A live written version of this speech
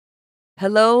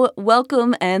Hello,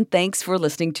 welcome, and thanks for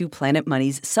listening to Planet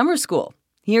Money's Summer School.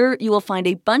 Here you will find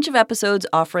a bunch of episodes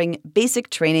offering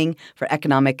basic training for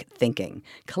economic thinking,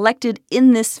 collected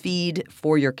in this feed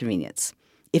for your convenience.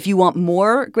 If you want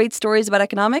more great stories about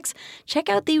economics, check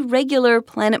out the regular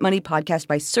Planet Money podcast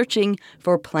by searching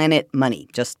for Planet Money.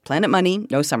 Just Planet Money,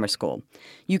 no summer school.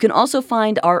 You can also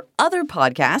find our other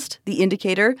podcast, The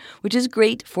Indicator, which is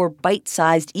great for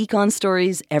bite-sized econ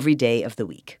stories every day of the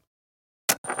week.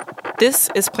 This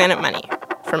is Planet Money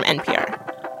from NPR.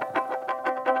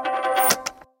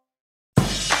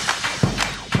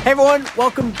 Hey everyone,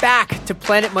 welcome back to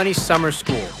Planet Money Summer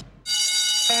School.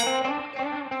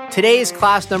 Today is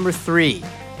class number 3,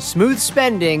 Smooth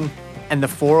Spending and the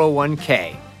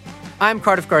 401k. I'm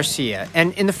Cardiff Garcia,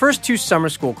 and in the first 2 summer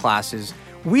school classes,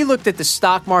 we looked at the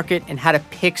stock market and how to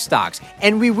pick stocks,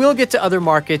 and we will get to other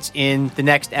markets in the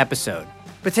next episode.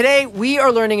 But today, we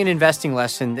are learning an investing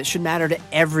lesson that should matter to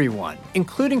everyone,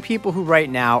 including people who right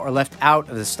now are left out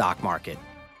of the stock market.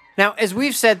 Now, as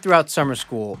we've said throughout summer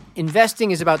school,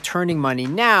 investing is about turning money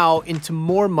now into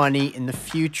more money in the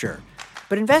future.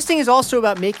 But investing is also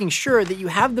about making sure that you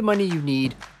have the money you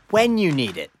need when you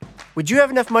need it. Would you have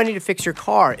enough money to fix your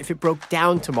car if it broke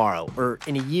down tomorrow or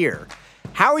in a year?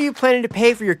 How are you planning to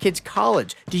pay for your kids'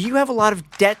 college? Do you have a lot of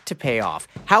debt to pay off?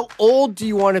 How old do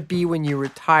you want to be when you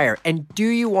retire? And do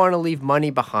you want to leave money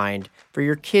behind for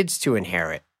your kids to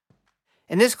inherit?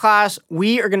 In this class,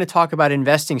 we are going to talk about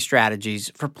investing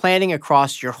strategies for planning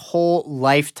across your whole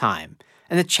lifetime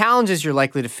and the challenges you're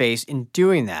likely to face in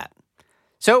doing that.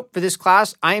 So, for this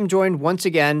class, I am joined once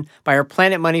again by our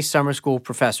Planet Money Summer School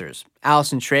professors,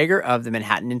 Allison Schrager of the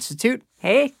Manhattan Institute.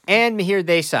 Hey. And Mihir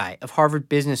Desai of Harvard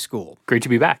Business School. Great to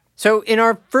be back. So, in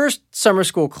our first summer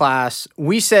school class,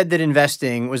 we said that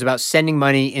investing was about sending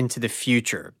money into the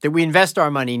future, that we invest our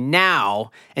money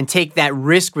now and take that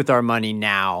risk with our money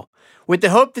now, with the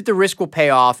hope that the risk will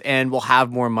pay off and we'll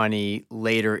have more money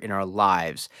later in our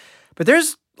lives. But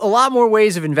there's a lot more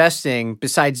ways of investing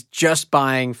besides just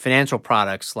buying financial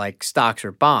products like stocks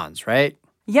or bonds, right?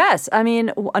 Yes. I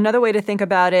mean, another way to think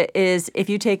about it is if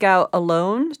you take out a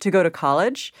loan to go to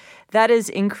college, that is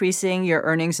increasing your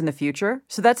earnings in the future.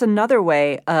 So that's another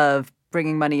way of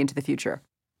bringing money into the future.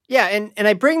 Yeah, and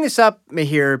I bring this up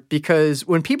here because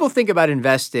when people think about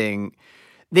investing,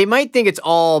 they might think it's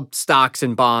all stocks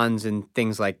and bonds and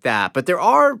things like that. But there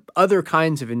are other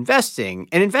kinds of investing.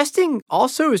 And investing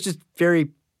also is just very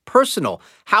personal.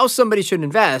 How somebody should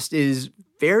invest is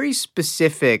very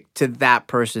specific to that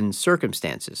person's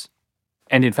circumstances.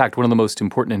 And in fact, one of the most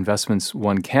important investments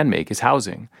one can make is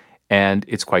housing. And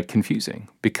it's quite confusing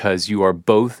because you are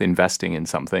both investing in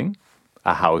something,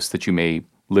 a house that you may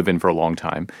live in for a long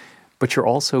time, but you're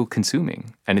also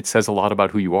consuming. And it says a lot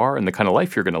about who you are and the kind of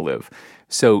life you're going to live.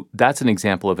 So that's an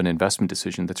example of an investment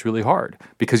decision that's really hard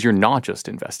because you're not just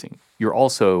investing. You're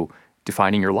also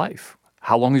defining your life.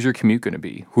 How long is your commute going to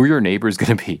be? Who are your neighbors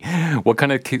going to be? What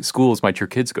kind of schools might your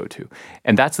kids go to?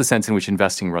 And that's the sense in which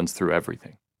investing runs through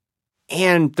everything.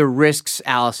 And the risks,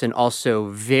 Allison, also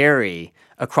vary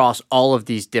across all of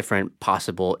these different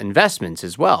possible investments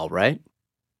as well, right?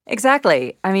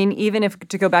 Exactly. I mean, even if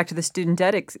to go back to the student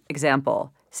debt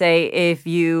example, say if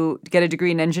you get a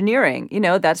degree in engineering,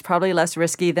 that's probably less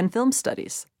risky than film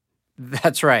studies.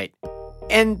 That's right.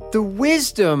 And the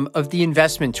wisdom of the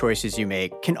investment choices you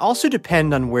make can also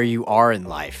depend on where you are in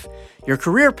life. Your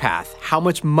career path, how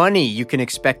much money you can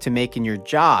expect to make in your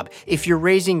job, if you're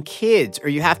raising kids or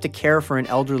you have to care for an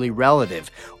elderly relative,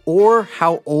 or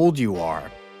how old you are.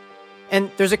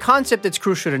 And there's a concept that's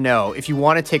crucial to know if you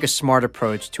want to take a smart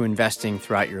approach to investing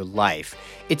throughout your life.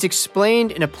 It's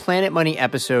explained in a Planet Money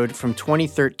episode from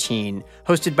 2013,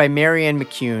 hosted by Marianne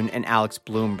McCune and Alex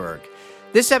Bloomberg.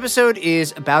 This episode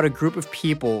is about a group of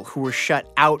people who were shut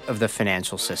out of the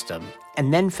financial system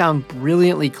and then found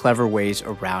brilliantly clever ways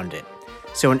around it.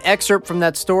 So an excerpt from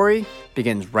that story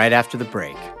begins right after the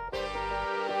break.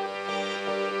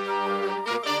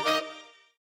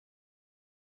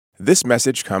 This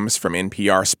message comes from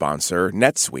NPR sponsor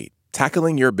NetSuite.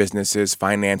 Tackling your business's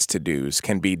finance to-dos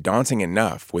can be daunting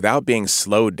enough without being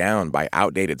slowed down by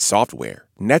outdated software.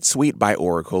 NetSuite by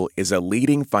Oracle is a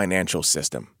leading financial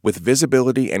system with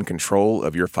visibility and control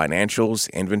of your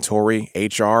financials, inventory,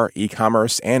 HR,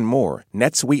 e-commerce, and more.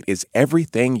 NetSuite is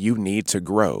everything you need to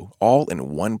grow, all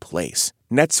in one place.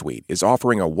 NetSuite is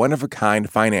offering a one-of-a-kind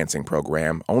financing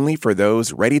program only for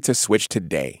those ready to switch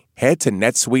today. Head to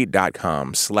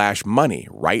netsuite.com/money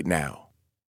right now.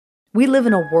 We live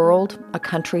in a world, a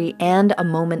country, and a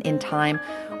moment in time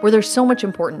where there's so much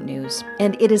important news,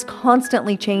 and it is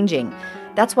constantly changing.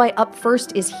 That's why Up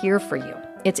First is here for you.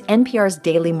 It's NPR's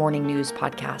daily morning news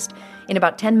podcast. In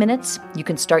about 10 minutes, you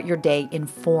can start your day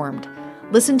informed.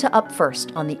 Listen to Up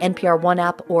First on the NPR One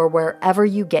app or wherever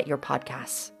you get your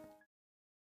podcasts.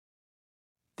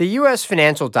 The U.S.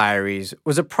 Financial Diaries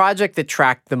was a project that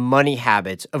tracked the money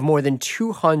habits of more than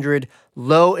 200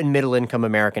 low- and middle-income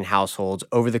American households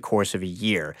over the course of a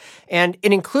year. And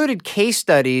it included case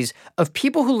studies of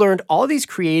people who learned all these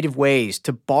creative ways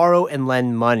to borrow and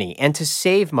lend money and to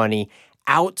save money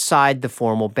outside the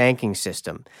formal banking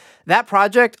system. That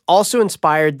project also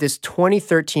inspired this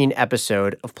 2013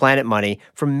 episode of Planet Money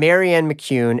from Marianne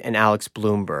McCune and Alex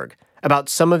Bloomberg about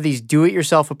some of these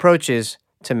do-it-yourself approaches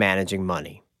to managing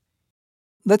money.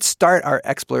 Let's start our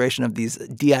exploration of these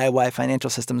DIY financial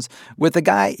systems with a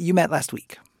guy you met last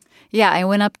week. Yeah, I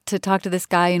went up to talk to this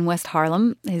guy in West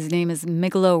Harlem. His name is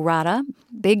Migelo Rada.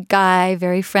 Big guy,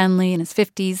 very friendly, in his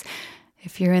 50s.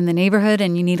 If you're in the neighborhood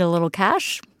and you need a little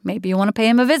cash, maybe you want to pay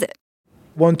him a visit.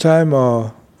 One time,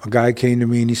 a guy came to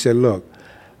me and he said, look,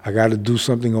 I got to do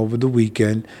something over the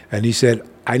weekend. And he said,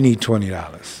 I need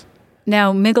 $20.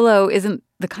 Now, Migelo isn't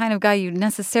the kind of guy you'd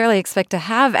necessarily expect to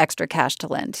have extra cash to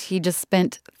lend. He just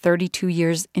spent 32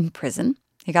 years in prison.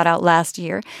 He got out last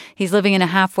year. He's living in a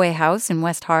halfway house in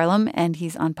West Harlem, and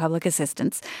he's on public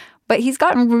assistance. But he's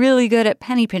gotten really good at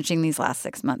penny pinching these last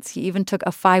 6 months. He even took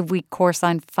a 5-week course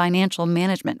on financial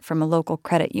management from a local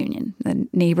credit union, the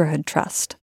Neighborhood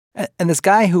Trust. And this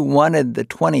guy who wanted the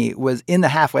 20 was in the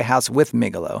halfway house with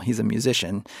Migelo. He's a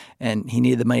musician, and he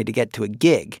needed the money to get to a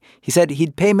gig. He said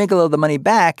he'd pay Migelo the money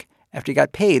back after he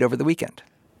got paid over the weekend.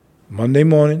 Monday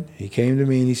morning, he came to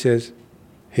me and he says,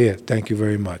 here, thank you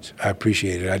very much. I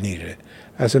appreciate it. I needed it.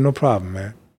 I said, no problem,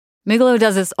 man. Migelo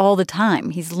does this all the time.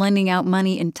 He's lending out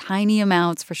money in tiny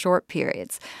amounts for short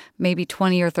periods, maybe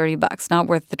 $20 or $30, not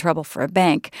worth the trouble for a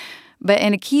bank. But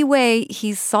in a key way,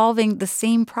 he's solving the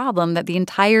same problem that the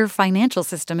entire financial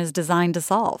system is designed to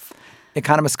solve.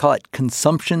 Economists call it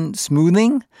consumption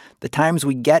smoothing. The times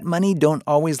we get money don't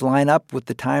always line up with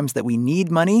the times that we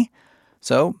need money.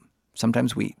 So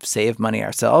sometimes we save money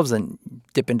ourselves and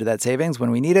dip into that savings when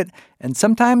we need it. And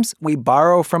sometimes we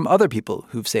borrow from other people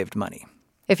who've saved money.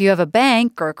 If you have a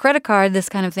bank or a credit card, this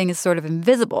kind of thing is sort of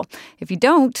invisible. If you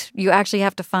don't, you actually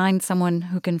have to find someone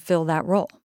who can fill that role.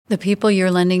 The people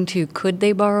you're lending to, could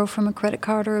they borrow from a credit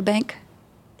card or a bank?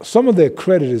 Some of their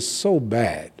credit is so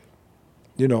bad,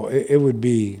 it would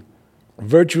be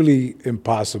virtually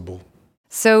impossible.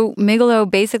 So Migelo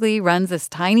basically runs this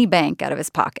tiny bank out of his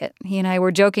pocket. He and I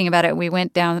were joking about it. We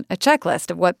went down a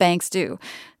checklist of what banks do.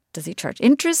 Does he charge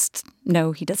interest?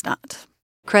 No, he does not.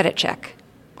 Credit check.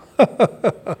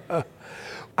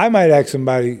 I might ask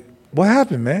somebody, what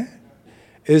happened, man?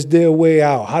 Is there a way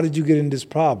out? How did you get in this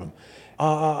problem?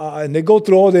 And they go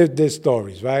through all their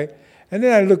stories, right? And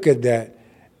then I look at that.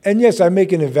 And yes, I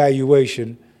make an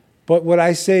evaluation. But what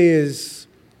I say is,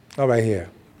 all right, here.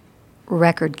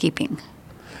 Record keeping.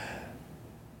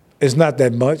 It's not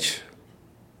that much.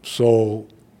 So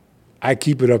I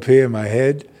keep it up here in my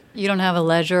head. You don't have a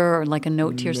ledger or like a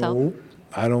note to yourself? No,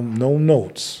 I don't know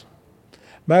notes.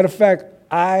 Matter of fact,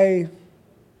 I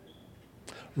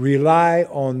rely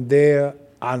on their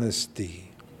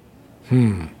honesty.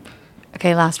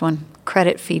 Okay, last one.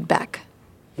 Credit feedback.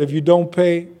 If you don't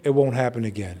pay, it won't happen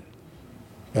again.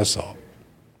 That's all.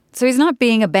 So he's not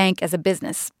being a bank as a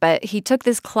business, but he took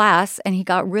this class and he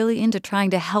got really into trying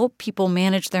to help people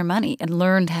manage their money and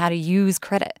learned how to use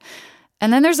credit.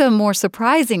 And then there's a more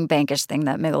surprising bankish thing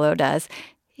that Migelo does.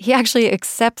 He actually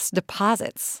accepts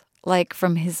deposits, like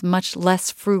from his much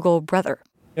less frugal brother.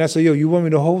 And I said, yo, you want me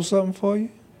to hold something for you?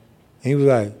 And he was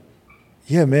like,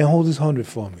 yeah, man, hold this 100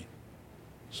 for me.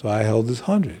 So I held this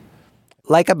 100.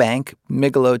 Like a bank,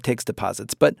 Migelo takes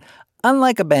deposits. But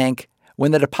unlike a bank,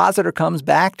 when the depositor comes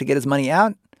back to get his money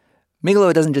out,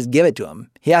 Migelo doesn't just give it to him.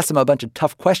 He asks him a bunch of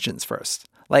tough questions first.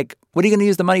 Like, what are you going to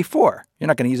use the money for? You're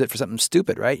not going to use it for something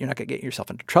stupid, right? You're not going to get yourself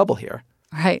into trouble here.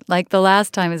 Right, like the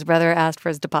last time his brother asked for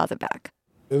his deposit back.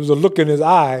 There was a look in his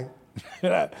eye.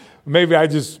 Maybe I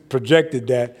just projected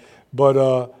that.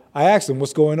 But I asked him,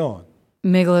 what's going on?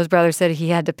 Migelo's brother said he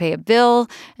had to pay a bill,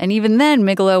 and even then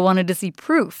Migelo wanted to see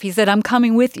proof. He said, I'm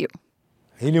coming with you.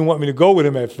 He didn't want me to go with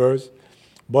him at first,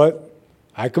 but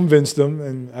I convinced him,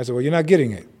 and I said, well, you're not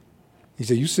getting it. He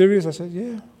said, you serious? I said,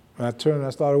 yeah. And I turned and I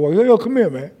started walking. He said, yo, come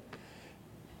here, man.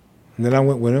 And then I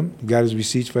went with him, got his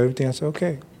receipts for everything. I said,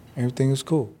 okay, everything is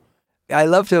cool. I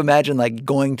love to imagine like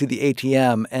going to the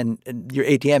ATM and your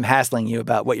ATM hassling you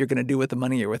about what you're going to do with the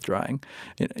money you're withdrawing.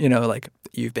 Like,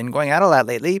 you've been going out a lot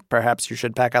lately. Perhaps you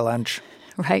should pack a lunch.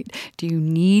 Right. Do you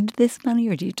need this money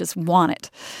or do you just want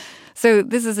it? So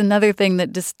this is another thing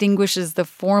that distinguishes the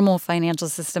formal financial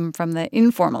system from the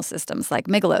informal systems like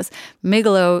Migelo's.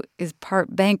 Migelo is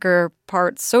part banker,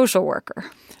 part social worker.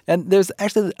 And there's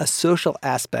actually a social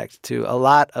aspect to a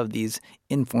lot of these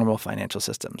informal financial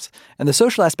systems. And the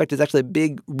social aspect is actually a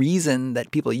big reason that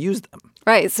people use them.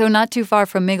 Right. So not too far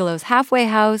from Migelo's halfway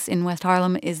house in West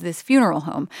Harlem is this funeral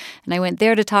home. And I went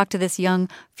there to talk to this young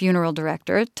funeral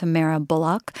director, Tamara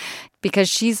Bullock, because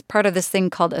she's part of this thing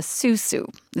called a SUSU.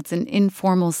 It's an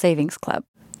informal savings club.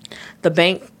 The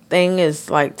bank thing is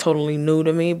like totally new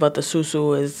to me, but the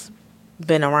SUSU has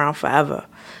been around forever.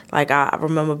 Like I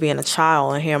remember being a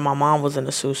child and hearing my mom was in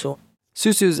the SUSU.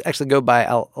 SUSUs actually go by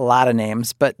a lot of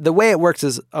names, but the way it works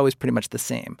is always pretty much the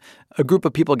same. A group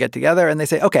of people get together and they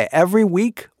say, okay, every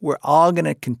week we're all going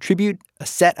to contribute a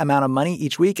set amount of money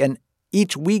each week, and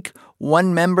each week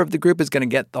one member of the group is going to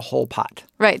get the whole pot.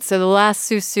 Right. So the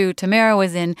last SUSU Tamara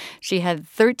was in, she had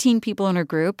 13 people in her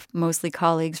group, mostly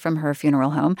colleagues from her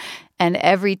funeral home. And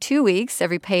every 2 weeks,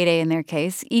 every payday in their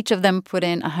case, each of them put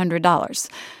in $100.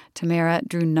 Tamara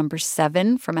drew number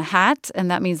 7 from a hat, and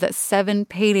that means that 7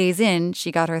 paydays in, she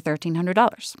got her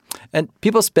 $1,300. And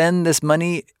people spend this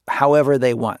money however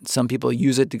they want. Some people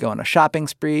use it to go on a shopping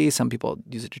spree. Some people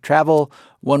use it to travel.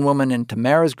 One woman in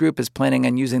Tamara's group is planning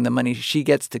on using the money she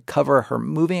gets to cover her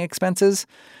moving expenses.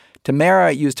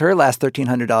 Tamara used her last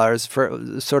 $1,300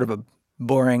 for sort of a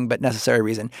boring but necessary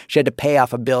reason. She had to pay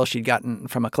off a bill she'd gotten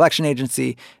from a collection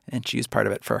agency, and she used part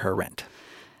of it for her rent.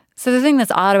 So the thing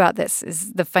that's odd about this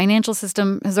is the financial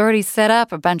system has already set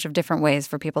up a bunch of different ways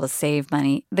for people to save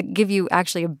money that give you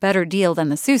actually a better deal than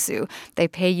the SUSU. They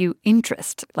pay you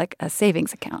interest, like a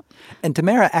savings account. And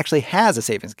Tamara actually has a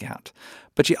savings account.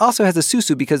 But she also has a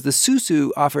SUSU because the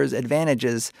SUSU offers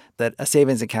advantages that a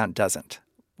savings account doesn't.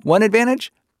 One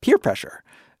advantage? Peer pressure.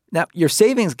 Now, your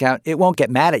savings account, it won't get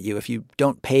mad at you if you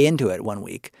don't pay into it 1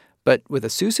 week. But with a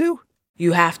SUSU?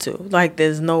 You have to. Like,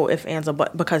 there's no ifs, ands, or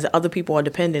buts, because other people are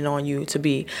dependent on you to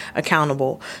be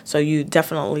accountable. So you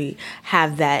definitely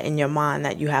have that in your mind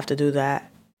that you have to do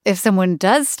that. If someone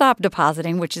does stop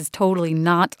depositing, which is totally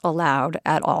not allowed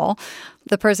at all,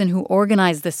 the person who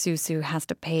organized the SUSU has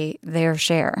to pay their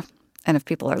share. And if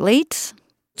people are late...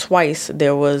 Twice,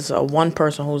 there was one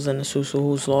person who's in the SUSU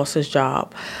who's lost his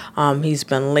job. He's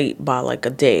been late by like a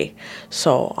day.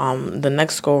 So the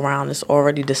next go around, it's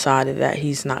already decided that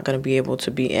he's not going to be able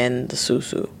to be in the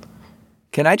SUSU.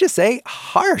 Can I just say,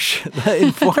 harsh. The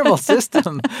informal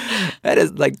system, that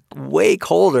is like way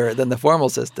colder than the formal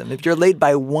system. If you're late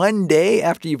by 1 day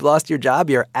after you've lost your job,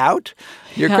 you're out.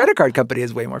 Your credit card company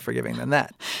is way more forgiving than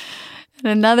that. And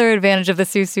another advantage of the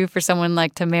SUSU for someone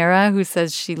like Tamara, who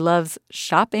says she loves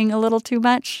shopping a little too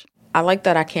much. I like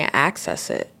that I can't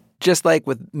access it. Just like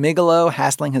with Migelo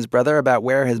hassling his brother about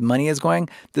where his money is going,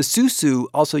 the SUSU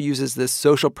also uses this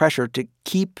social pressure to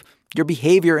keep your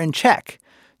behavior in check.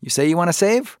 You say you want to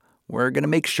save? We're going to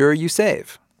make sure you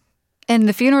save. And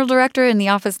the funeral director in the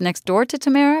office next door to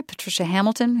Tamara, Patricia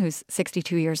Hamilton, who's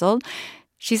 62 years old,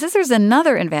 she says there's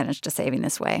another advantage to saving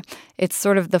this way. It's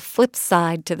sort of the flip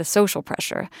side to the social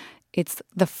pressure. It's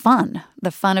the fun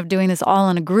of doing this all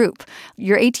in a group.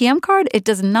 Your ATM card, it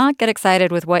does not get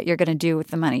excited with what you're going to do with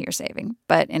the money you're saving.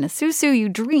 But in a SUSU, you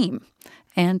dream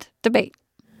and debate.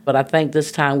 But I think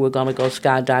this time we're going to go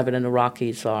skydiving in the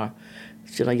Rockies or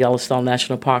Yellowstone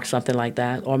National Park, something like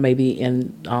that, or maybe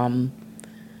in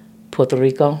Puerto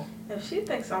Rico. If she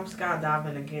thinks I'm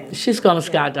skydiving again. She's going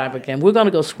to skydive again. We're going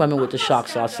to go swimming with the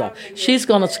sharks also. She's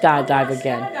going to skydive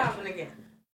again.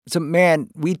 So, man,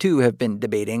 we too have been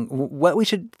debating what we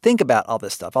should think about all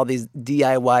this stuff, all these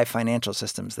DIY financial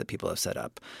systems that people have set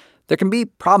up. There can be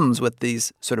problems with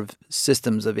these sort of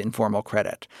systems of informal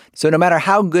credit. So no matter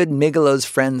how good Migelo's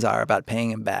friends are about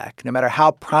paying him back, no matter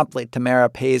how promptly Tamara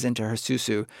pays into her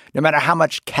SUSU, no matter how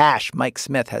much cash Mike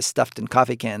Smith has stuffed in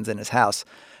coffee cans in his house,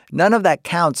 none of that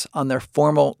counts on their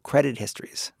formal credit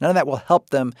histories. None of that will help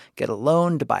them get a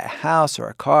loan to buy a house or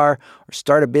a car or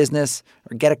start a business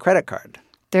or get a credit card.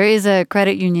 There is a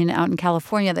credit union out in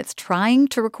California that's trying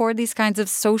to record these kinds of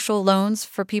social loans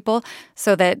for people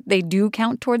so that they do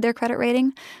count toward their credit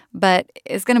rating. But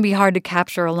it's going to be hard to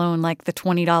capture a loan like the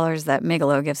 $20 that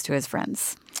Migelo gives to his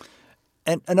friends.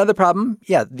 And another problem,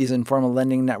 these informal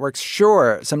lending networks,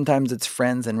 sure, sometimes it's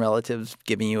friends and relatives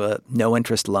giving you a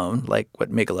no-interest loan, like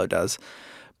what Migelo does.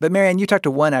 But Marianne, you talked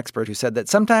to one expert who said that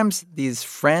sometimes these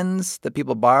friends that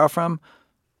people borrow from,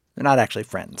 they're not actually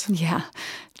friends. Yeah.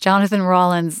 Jonathan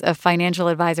Rollins, a financial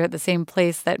advisor at the same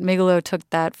place that Migelo took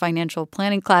that financial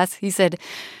planning class, he said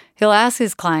he'll ask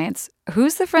his clients,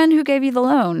 who's the friend who gave you the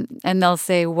loan? And they'll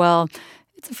say, well,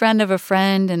 it's a friend of a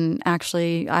friend, and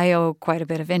actually I owe quite a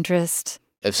bit of interest.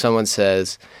 If someone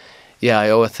says, yeah, I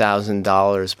owe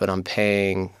 $1,000, but I'm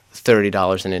paying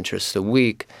 $30 in interest a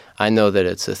week, I know that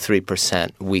it's a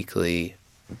 3% weekly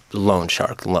loan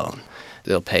shark loan.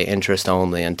 They'll pay interest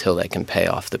only until they can pay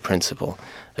off the principal.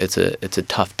 It's a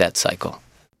tough debt cycle.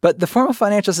 But the formal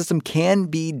financial system can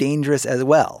be dangerous as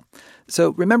well.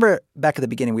 So remember back at the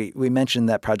beginning, we mentioned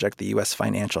that project, the U.S.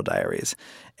 Financial Diaries.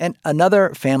 And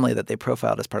another family that they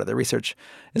profiled as part of their research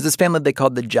is this family they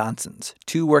called the Johnsons,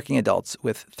 2 working adults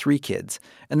with 3 kids.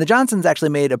 And the Johnsons actually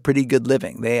made a pretty good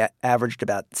living. They averaged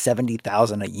about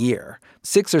 $70,000 a year,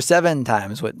 6 or 7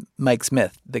 times what Mike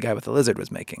Smith, the guy with the lizard,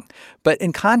 was making. But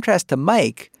in contrast to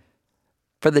Mike,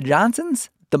 for the Johnsons,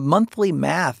 the monthly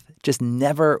math just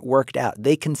never worked out.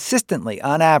 They consistently,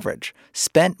 on average,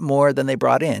 spent more than they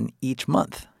brought in each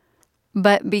month.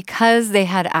 But because they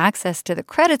had access to the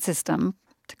credit system,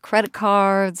 to credit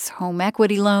cards, home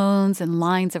equity loans, and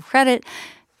lines of credit,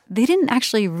 they didn't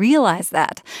actually realize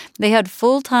that. They had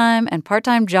full-time and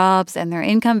part-time jobs, and their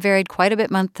income varied quite a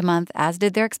bit month to month, as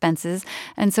did their expenses.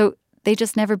 And so they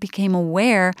just never became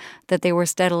aware that they were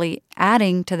steadily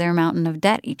adding to their mountain of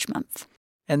debt each month.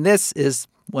 And this is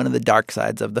one of the dark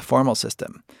sides of the formal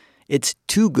system. It's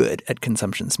too good at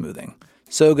consumption smoothing.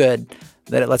 So good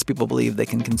that it lets people believe they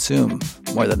can consume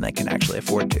more than they can actually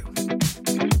afford to.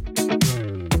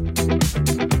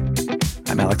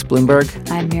 I'm Alex Bloomberg.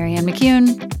 I'm Marianne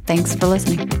McCune. Thanks for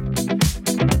listening.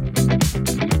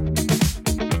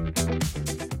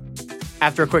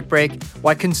 After a quick break,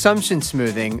 why consumption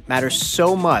smoothing matters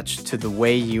so much to the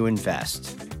way you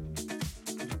invest.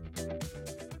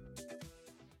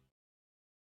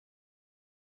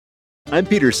 I'm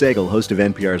Peter Sagal, host of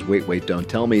NPR's Wait, Wait, Don't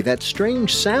Tell Me. That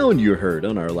strange sound you heard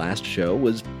on our last show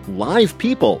was live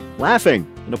people laughing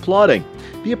and applauding.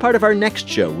 Be a part of our next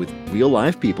show with real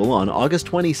live people on August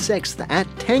 26th at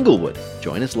Tanglewood.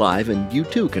 Join us live and you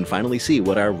too can finally see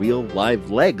what our real live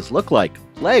legs look like.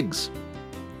 Legs.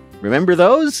 Remember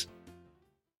those?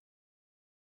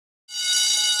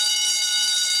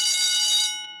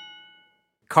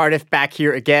 Cardiff back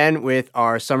here again with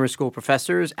our summer school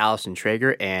professors, Allison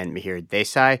Traeger and Mihir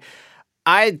Desai.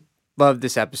 I love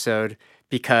this episode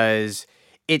because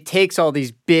it takes all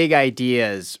these big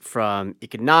ideas from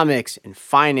economics and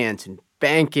finance and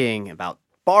banking about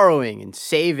borrowing and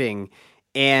saving,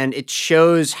 and it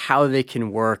shows how they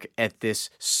can work at this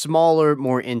smaller,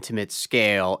 more intimate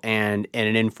scale and in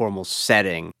an informal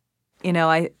setting. You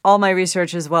know, all my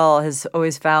research as well has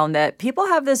always found that people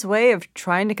have this way of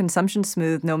trying to consumption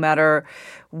smooth no matter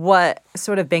what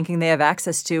sort of banking they have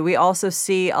access to. We also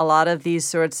see a lot of these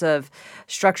sorts of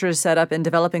structures set up in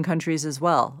developing countries as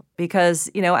well. Because,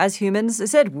 you know, as humans, I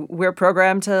said, we're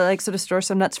programmed to sort of store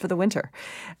some nuts for the winter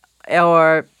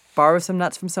or borrow some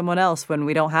nuts from someone else when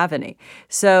we don't have any.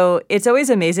 So it's always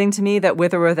amazing to me that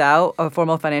with or without a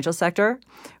formal financial sector,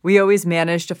 we always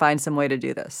manage to find some way to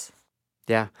do this.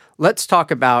 Yeah. Let's talk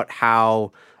about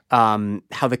how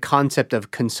the concept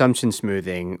of consumption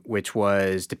smoothing, which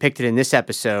was depicted in this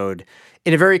episode,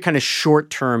 in a very kind of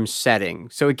short-term setting.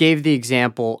 So it gave the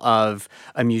example of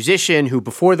a musician who,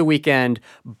 before the weekend,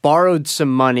 borrowed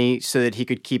some money so that he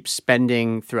could keep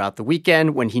spending throughout the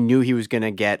weekend when he knew he was going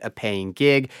to get a paying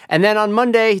gig. And then on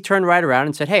Monday, he turned right around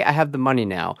and said, hey, I have the money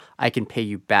now. I can pay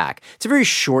you back. It's a very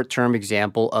short-term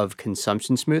example of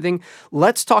consumption smoothing.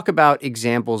 Let's talk about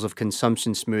examples of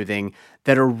consumption smoothing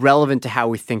that are relevant to how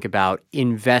we think about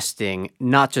investing,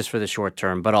 not just for the short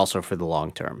term, but also for the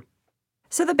long term.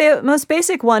 So the most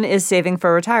basic one is saving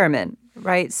for retirement,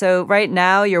 right? So right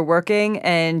now you're working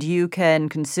and you can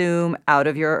consume out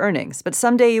of your earnings, but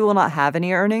someday you will not have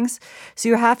any earnings. So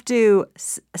you have to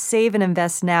save and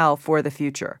invest now for the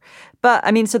future. But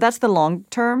I mean, so that's the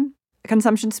long-term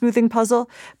consumption smoothing puzzle.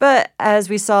 But as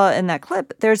we saw in that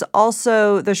clip, there's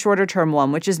also the shorter-term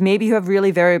one, which is maybe you have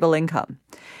really variable income.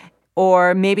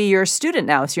 Or maybe you're a student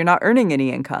now, so you're not earning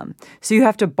any income. So you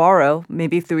have to borrow,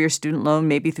 maybe through your student loan,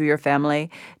 maybe through your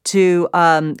family, to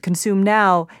consume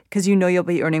now because you know you'll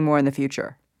be earning more in the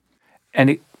future. And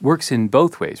it works in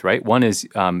both ways, right? One is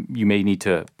you may need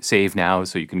to save now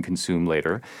so you can consume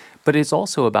later. But it's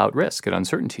also about risk and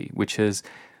uncertainty, which is,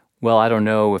 well, I don't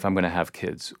know if I'm going to have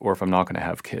kids or if I'm not going to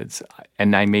have kids.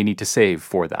 And I may need to save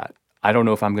for that. I don't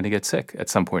know if I'm going to get sick at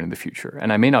some point in the future,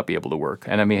 and I may not be able to work,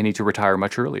 and I may need to retire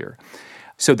much earlier.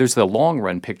 So there's the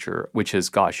long-run picture, which is,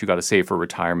 gosh, you got to save for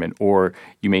retirement, or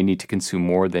you may need to consume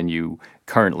more than you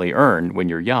currently earn when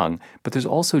you're young. But there's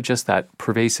also just that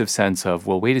pervasive sense of,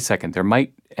 well, wait a second, there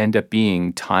might end up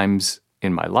being times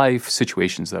in my life,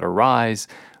 situations that arise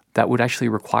that would actually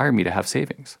require me to have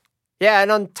savings. Yeah,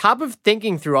 and on top of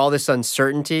thinking through all this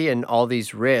uncertainty and all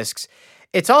these risks,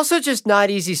 It's also just not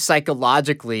easy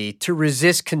psychologically to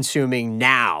resist consuming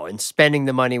now and spending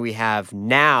the money we have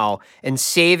now and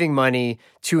saving money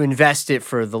to invest it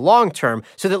for the long term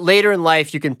so that later in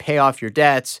life you can pay off your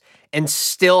debts and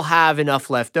still have enough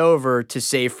left over to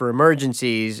save for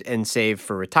emergencies and save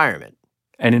for retirement.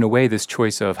 And in a way, this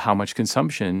choice of how much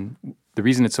consumption, the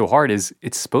reason it's so hard is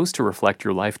it's supposed to reflect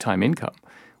your lifetime income.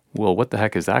 Well, what the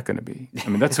heck is that going to be? I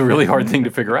mean, that's a really hard thing to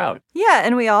figure out. Yeah,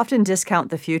 and we often discount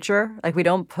the future. Like, we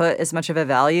don't put as much of a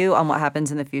value on what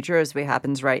happens in the future as what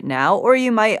happens right now. Or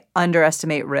you might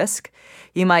underestimate risk.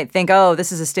 You might think, oh,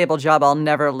 this is a stable job, I'll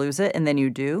never lose it, and then you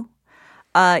do.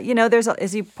 There's,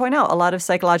 as you point out, a lot of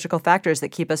psychological factors that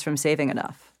keep us from saving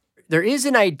enough. There is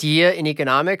an idea in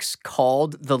economics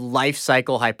called the life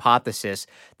cycle hypothesis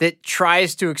that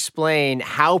tries to explain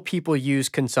how people use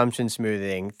consumption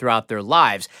smoothing throughout their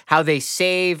lives, how they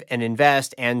save and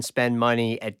invest and spend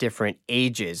money at different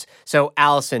ages. So,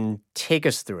 Allison, take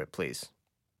us through it, please.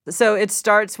 So it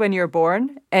starts when you're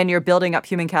born and you're building up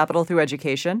human capital through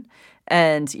education.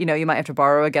 And, you might have to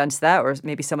borrow against that, or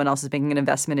maybe someone else is making an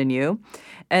investment in you.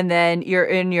 And then you're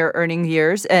in your earning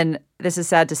years. And this is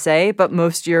sad to say, but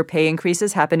most of your pay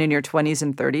increases happen in your 20s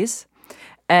and 30s.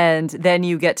 And then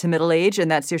you get to middle age, and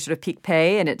that's your sort of peak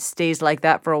pay, and it stays like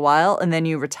that for a while. And then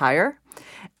you retire.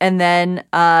 And then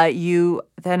you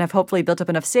then have hopefully built up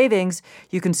enough savings,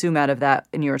 you consume out of that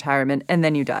in your retirement, and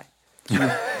then you die.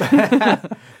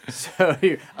 So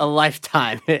a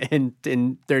lifetime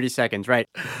in 30 seconds, right?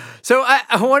 So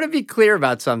I want to be clear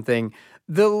about something.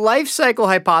 The life cycle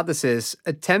hypothesis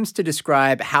attempts to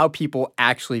describe how people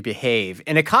actually behave,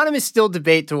 and economists still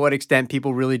debate to what extent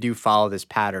people really do follow this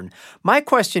pattern. My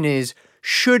question is,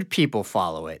 should people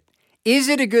follow it? Is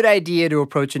it a good idea to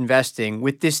approach investing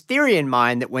with this theory in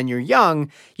mind that when you're young,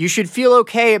 you should feel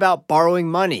okay about borrowing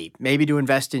money, maybe to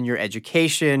invest in your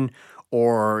education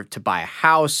or to buy a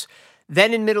house?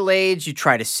 Then in middle age, you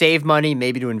try to save money,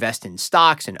 maybe to invest in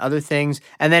stocks and other things.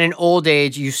 And then in old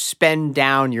age, you spend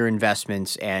down your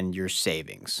investments and your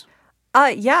savings.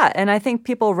 Yeah, and I think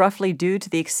people roughly do to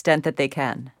the extent that they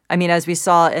can. I mean, as we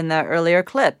saw in the earlier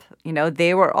clip,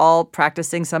 they were all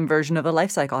practicing some version of the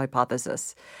life cycle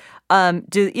hypothesis. Can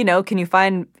you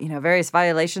find, various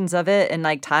violations of it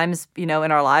and times, in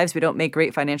our lives we don't make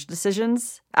great financial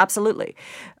decisions? Absolutely.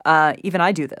 Even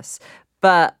I do this.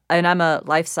 And I'm a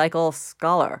life cycle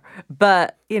scholar,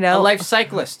 a life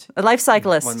cyclist. A life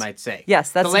cyclist. One might say.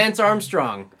 Yes, that's the Lance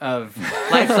Armstrong of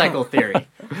life cycle theory.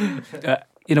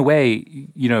 In a way,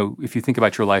 if you think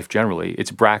about your life generally,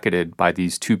 it's bracketed by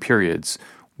these two periods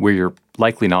where you're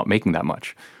likely not making that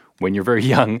much, when you're very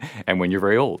young and when you're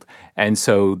very old. And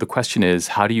so the question is,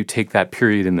 how do you take that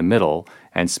period in the middle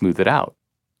and smooth it out?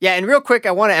 Yeah, and real quick,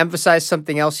 I want to emphasize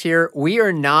something else here. We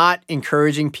are not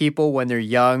encouraging people when they're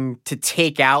young to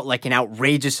take out an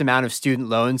outrageous amount of student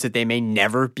loans that they may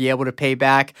never be able to pay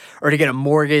back, or to get a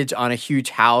mortgage on a huge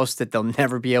house that they'll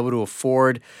never be able to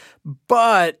afford.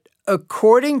 But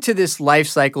according to this life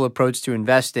cycle approach to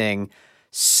investing,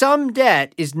 some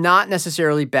debt is not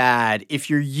necessarily bad if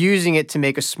you're using it to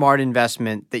make a smart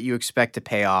investment that you expect to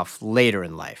pay off later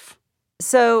in life.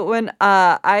 So when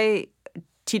I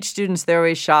teach students, they're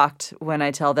always shocked when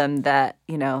I tell them that,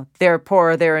 they're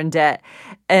poor, they're in debt.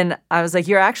 And I was like,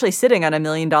 you're actually sitting on $1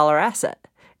 million asset.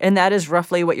 And that is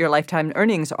roughly what your lifetime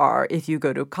earnings are if you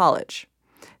go to college.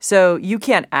 So you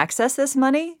can't access this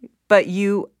money, but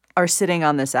you are sitting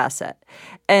on this asset.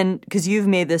 And because you've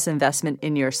made this investment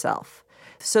in yourself.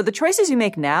 So the choices you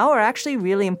make now are actually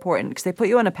really important because they put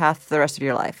you on a path for the rest of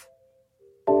your life.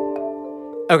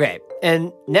 Okay,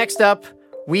 and next up,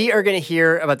 we are going to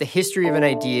hear about the history of an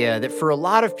idea that for a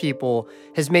lot of people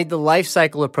has made the life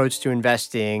cycle approach to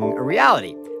investing a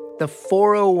reality. The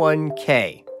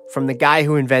 401k, from the guy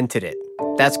who invented it.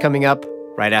 That's coming up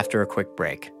right after a quick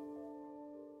break.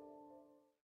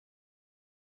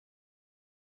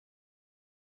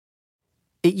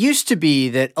 It used to be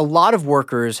that a lot of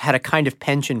workers had a kind of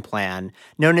pension plan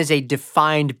known as a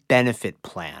defined benefit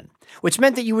plan, which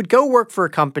meant that you would go work for a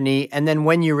company, and then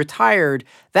when you retired,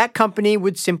 that company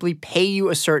would simply pay you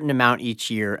a certain amount each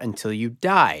year until you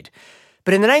died.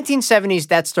 But in the 1970s,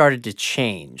 that started to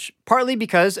change, partly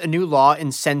because a new law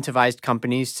incentivized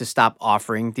companies to stop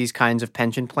offering these kinds of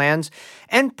pension plans,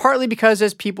 and partly because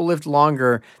as people lived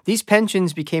longer, these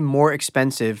pensions became more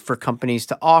expensive for companies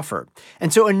to offer.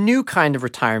 And so a new kind of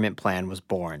retirement plan was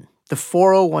born, the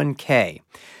 401k.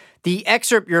 The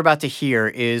excerpt you're about to hear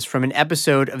is from an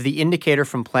episode of The Indicator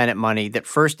from Planet Money that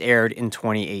first aired in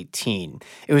 2018.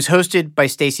 It was hosted by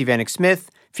Stacey Vanek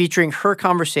Smith, featuring her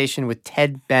conversation with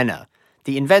Ted Benna,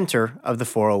 the inventor of the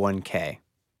 401k.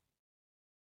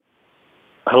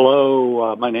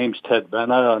 Hello, my name's Ted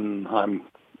Benna, and I'm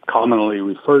commonly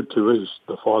referred to as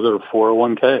the father of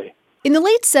 401k. In the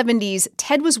late 70s,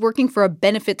 Ted was working for a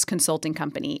benefits consulting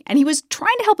company, and he was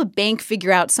trying to help a bank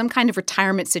figure out some kind of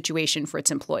retirement situation for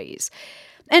its employees.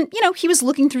 And, he was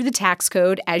looking through the tax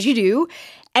code, as you do,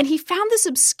 and he found this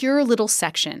obscure little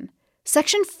section,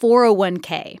 Section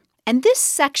 401k. And this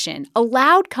section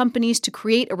allowed companies to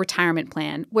create a retirement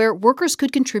plan where workers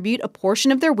could contribute a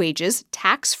portion of their wages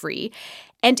tax-free,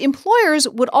 and employers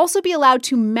would also be allowed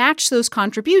to match those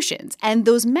contributions, and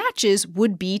those matches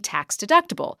would be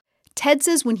tax-deductible. Ted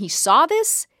says when he saw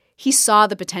this, he saw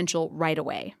the potential right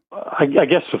away. I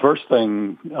guess the first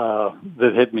thing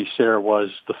that hit me, Sarah,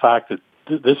 was the fact that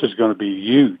this is going to be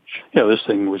huge. This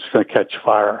thing was going to catch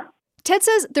fire. Ted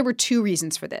says there were two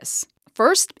reasons for this.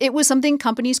 First, it was something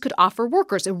companies could offer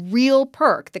workers, a real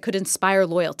perk that could inspire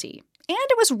loyalty. And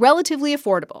it was relatively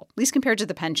affordable, at least compared to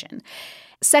the pension.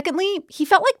 Secondly, he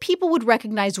felt like people would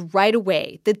recognize right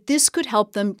away that this could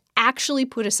help them actually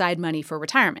put aside money for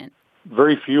retirement.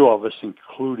 Very few of us,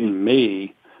 including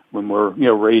me, when we're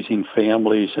raising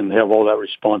families and have all that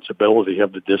responsibility,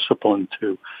 have the discipline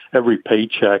to every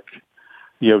paycheck,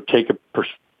 take a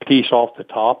piece off the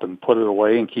top and put it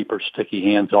away and keep our sticky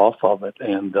hands off of it.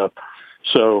 And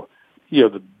so,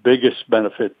 the biggest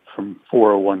benefit from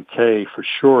 401k for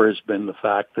sure has been the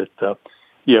fact that,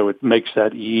 it makes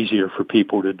that easier for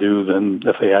people to do than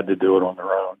if they had to do it on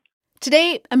their own.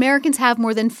 Today, Americans have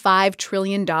more than $5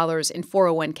 trillion in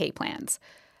 401k plans.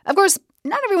 Of course,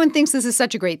 not everyone thinks this is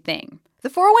such a great thing. The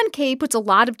 401k puts a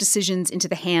lot of decisions into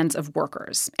the hands of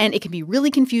workers, and it can be really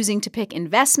confusing to pick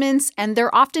investments, and there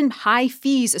are often high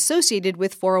fees associated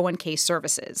with 401k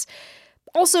services.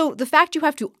 Also, the fact you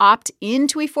have to opt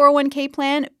into a 401k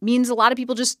plan means a lot of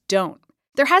people just don't.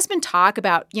 There has been talk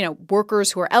about,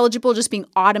 workers who are eligible just being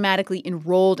automatically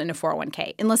enrolled in a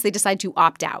 401k unless they decide to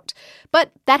opt out.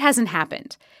 But that hasn't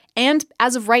happened. And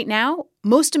as of right now,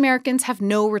 most Americans have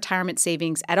no retirement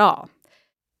savings at all.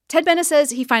 Ted Benna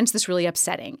says he finds this really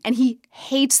upsetting, and he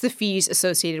hates the fees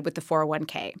associated with the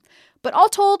 401k. But all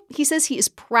told, he says he is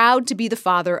proud to be the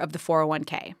father of the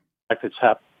 401k. It's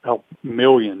helped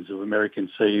millions of Americans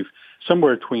save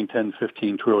somewhere between $10 and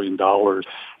 $15 trillion.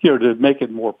 To make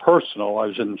it more personal, I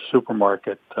was in the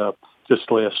supermarket just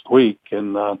last week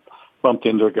and bumped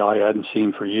into a guy I hadn't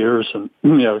seen for years and,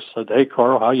 said, "Hey,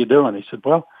 Carl, how you doing?" He said,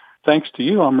 "Well, thanks to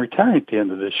you, I'm retiring at the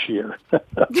end of this year."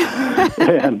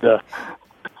 And,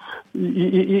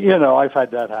 I've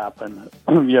had that happen,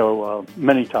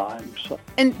 many times.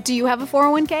 And do you have a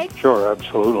 401k? Sure,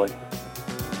 absolutely.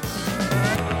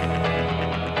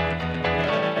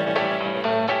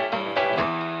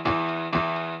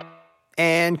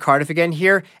 And Cardiff again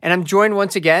here, and I'm joined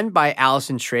once again by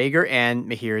Allison Traeger and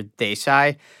Mihir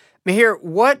Desai. Mihir,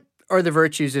 what are the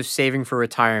virtues of saving for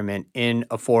retirement in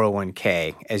a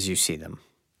 401k as you see them?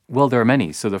 Well, there are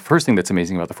many. So the first thing that's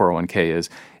amazing about the 401k is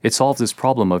it solves this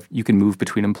problem of you can move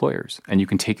between employers and you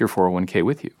can take your 401k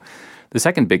with you. The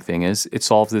second big thing is it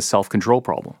solves this self-control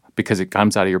problem because it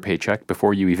comes out of your paycheck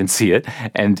before you even see it,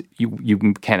 and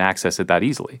you can't access it that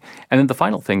easily. And then the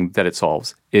final thing that it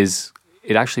solves is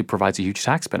it actually provides a huge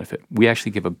tax benefit. We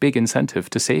actually give a big incentive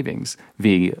to savings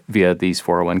via these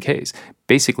 401ks.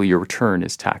 Basically, your return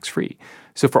is tax-free.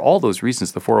 So for all those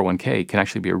reasons, the 401k can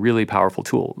actually be a really powerful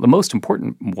tool. The most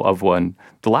important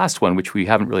the last one, which we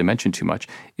haven't really mentioned too much,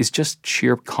 is just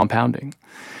sheer compounding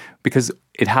because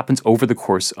it happens over the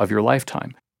course of your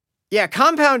lifetime. Yeah,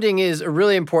 compounding is a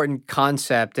really important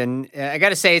concept, and I got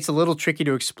to say it's a little tricky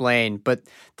to explain, but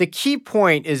the key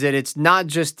point is that it's not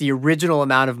just the original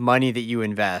amount of money that you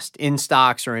invest in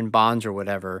stocks or in bonds or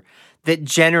whatever that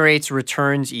generates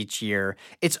returns each year.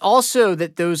 It's also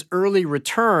that those early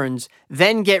returns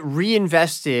then get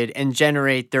reinvested and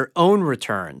generate their own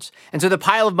returns. And so the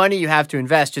pile of money you have to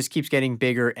invest just keeps getting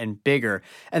bigger and bigger.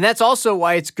 And that's also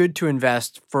why it's good to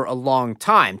invest for a long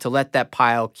time, to let that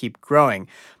pile keep growing.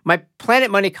 My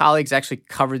Planet Money colleagues actually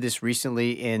covered this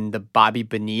recently in the Bobby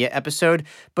Bonilla episode,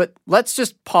 but let's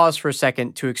just pause for a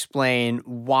second to explain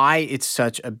why it's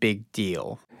such a big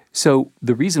deal. So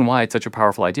the reason why it's such a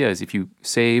powerful idea is if you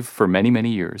save for many, many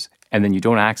years and then you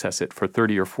don't access it for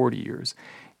 30 or 40 years,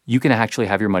 you can actually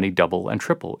have your money double and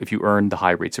triple if you earn the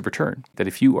high rates of return. That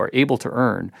if you are able to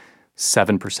earn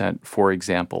 7%, for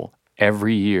example,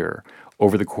 every year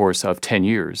over the course of 10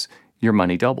 years, your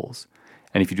money doubles.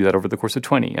 And if you do that over the course of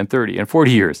 20 and 30 and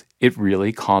 40 years, it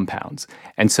really compounds.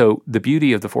 And so the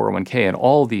beauty of the 401k and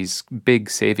all these big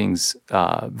savings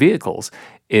vehicles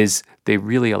is they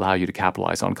really allow you to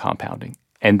capitalize on compounding.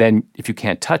 And then if you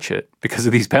can't touch it because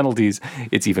of these penalties,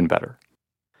 it's even better.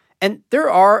 And there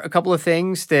are a couple of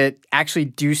things that actually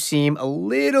do seem a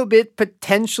little bit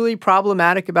potentially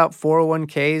problematic about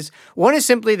 401ks. One is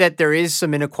simply that there is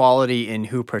some inequality in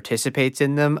who participates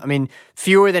in them. I mean,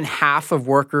 fewer than half of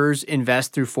workers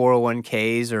invest through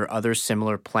 401ks or other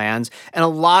similar plans, and a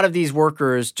lot of these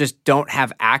workers just don't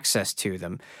have access to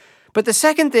them. But the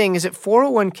second thing is that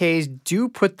 401ks do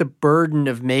put the burden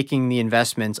of making the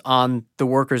investments on the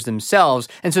workers themselves.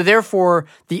 And so therefore,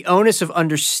 the onus of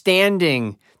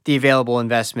understanding the available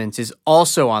investments is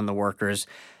also on the workers.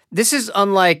 This is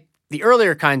unlike the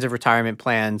earlier kinds of retirement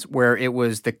plans where it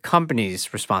was the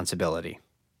company's responsibility.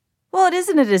 Well, it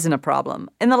isn't a problem.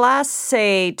 In the last,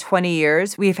 say, 20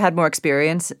 years, we've had more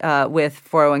experience with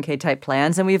 401k type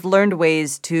plans, and we've learned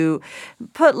ways to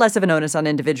put less of an onus on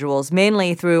individuals,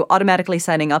 mainly through automatically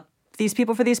signing up these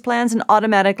people for these plans and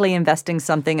automatically investing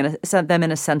them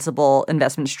in a sensible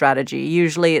investment strategy.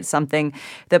 Usually it's something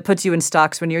that puts you in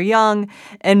stocks when you're young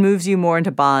and moves you more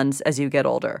into bonds as you get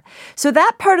older. So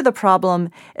that part of the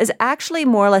problem is actually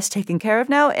more or less taken care of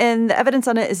now, and the evidence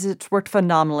on it is it's worked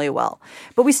phenomenally well.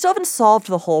 But we still haven't solved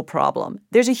the whole problem.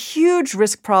 There's a huge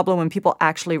risk problem when people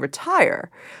actually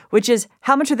retire, which is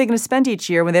how much are they going to spend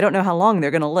each year when they don't know how long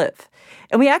they're going to live?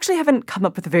 And we actually haven't come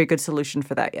up with a very good solution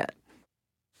for that yet.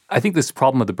 I think this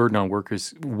problem of the burden on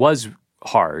workers was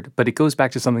hard, but it goes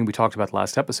back to something we talked about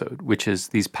last episode, which is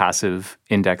these passive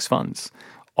index funds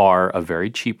are a very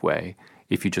cheap way.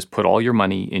 If you just put all your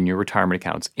money in your retirement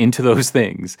accounts into those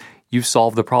things, you've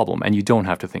solved the problem and you don't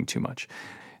have to think too much.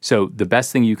 So the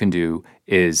best thing you can do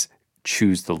is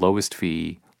choose the lowest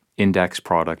fee index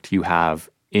product you have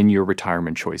in your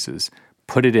retirement choices,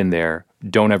 put it in there,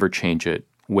 don't ever change it,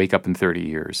 wake up in 30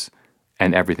 years,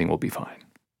 and everything will be fine.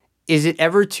 Is it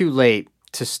ever too late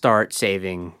to start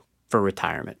saving for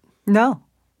retirement? No,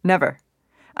 never.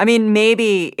 I mean,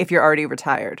 maybe if you're already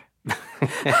retired.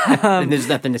 And there's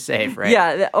nothing to save, right?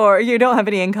 Yeah, or you don't have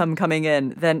any income coming in,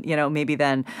 then, maybe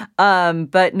then.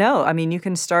 But no, I mean, you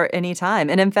can start anytime.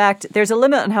 And in fact, there's a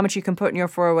limit on how much you can put in your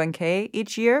 401k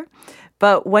each year.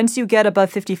 But once you get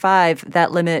above 55,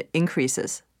 that limit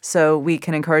increases. So we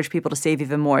can encourage people to save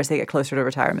even more as they get closer to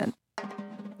retirement.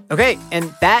 Okay, and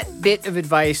that bit of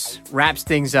advice wraps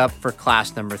things up for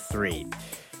class number 3.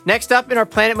 Next up in our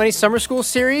Planet Money Summer School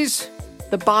series,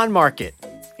 the bond market,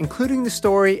 including the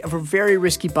story of a very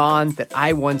risky bond that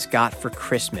I once got for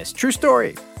Christmas. True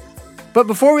story. But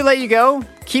before we let you go,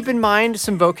 keep in mind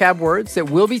some vocab words that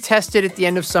will be tested at the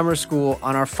end of summer school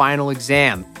on our final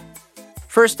exam.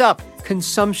 First up,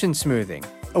 consumption smoothing,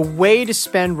 a way to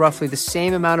spend roughly the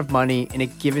same amount of money in a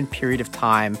given period of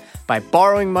time by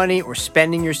borrowing money or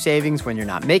spending your savings when you're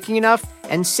not making enough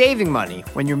and saving money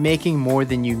when you're making more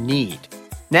than you need.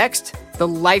 Next, the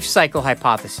life cycle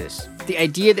hypothesis, the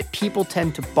idea that people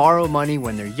tend to borrow money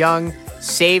when they're young,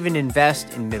 save and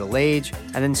invest in middle age,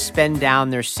 and then spend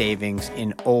down their savings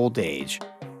in old age.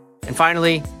 And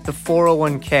finally, the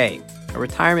 401k, a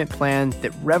retirement plan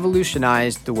that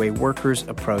revolutionized the way workers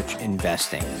approach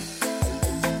investing.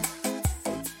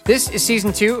 This is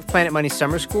Season 2 of Planet Money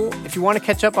Summer School. If you want to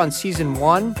catch up on Season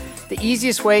 1, the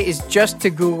easiest way is just to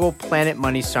Google Planet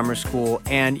Money Summer School,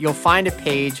 and you'll find a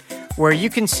page where you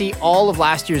can see all of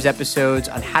last year's episodes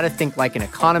on how to think like an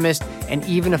economist and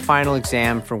even a final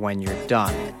exam for when you're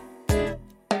done.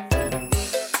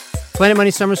 Planet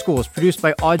Money Summer School is produced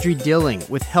by Audrey Dilling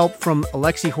with help from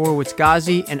Alexi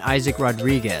Horowitz-Ghazi and Isaac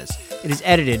Rodriguez. It is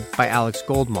edited by Alex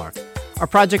Goldmark. Our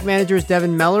project manager is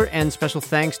Devin Meller, and special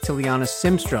thanks to Liana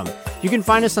Simstrom. You can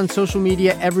find us on social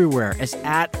media everywhere as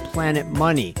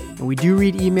 @PlanetMoney, and we do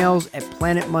read emails at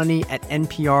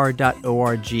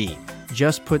planetmoney@npr.org.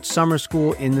 Just put summer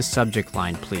school in the subject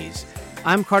line, please.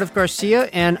 I'm Cardiff Garcia,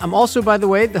 and I'm also, by the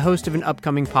way, the host of an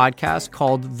upcoming podcast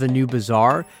called The New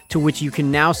Bazaar, to which you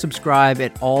can now subscribe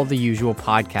at all the usual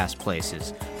podcast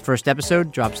places. The first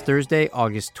episode drops Thursday,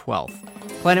 August 12th.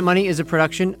 Planet Money is a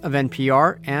production of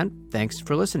NPR, and thanks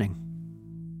for listening.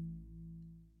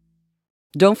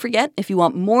 Don't forget, if you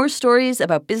want more stories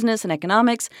about business and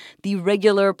economics, the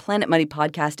regular Planet Money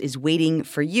podcast is waiting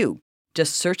for you.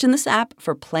 Just search in this app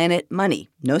for Planet Money.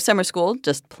 No summer school,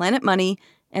 just Planet Money,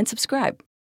 and subscribe.